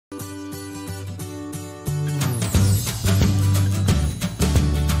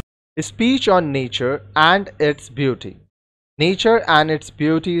Speech on nature and its beauty. Nature and its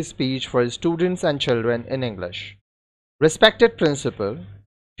beauty speech for students and children in English. Respected principal,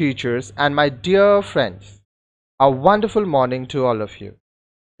 teachers, and my dear friends, a wonderful morning to all of you.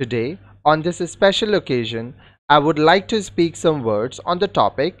 Today, on this special occasion, I would like to speak some words on the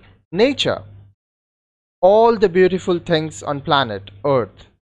topic nature. All the beautiful things on planet Earth,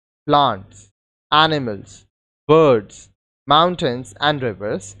 plants, animals, birds, mountains, and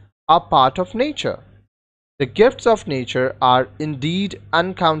rivers are part of nature. The gifts of nature are indeed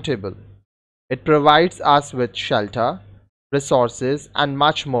uncountable. It provides us with shelter, resources, and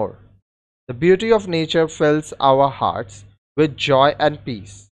much more. The beauty of nature fills our hearts with joy and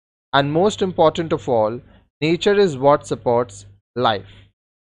peace. And most important of all, nature is what supports life.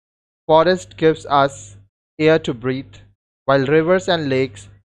 Forest gives us air to breathe, while rivers and lakes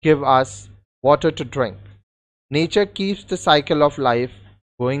give us water to drink. Nature keeps the cycle of life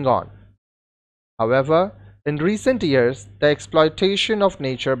going on. However, in recent years, the exploitation of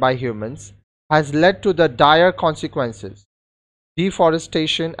nature by humans has led to the dire consequences.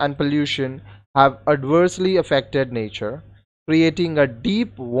 Deforestation and pollution have adversely affected nature, creating a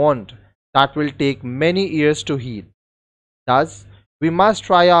deep wound that will take many years to heal. Thus, we must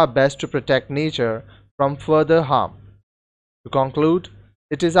try our best to protect nature from further harm. To conclude,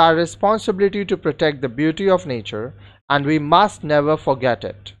 it is our responsibility to protect the beauty of nature, and we must never forget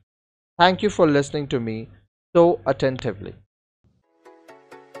it. Thank you for listening to me so attentively.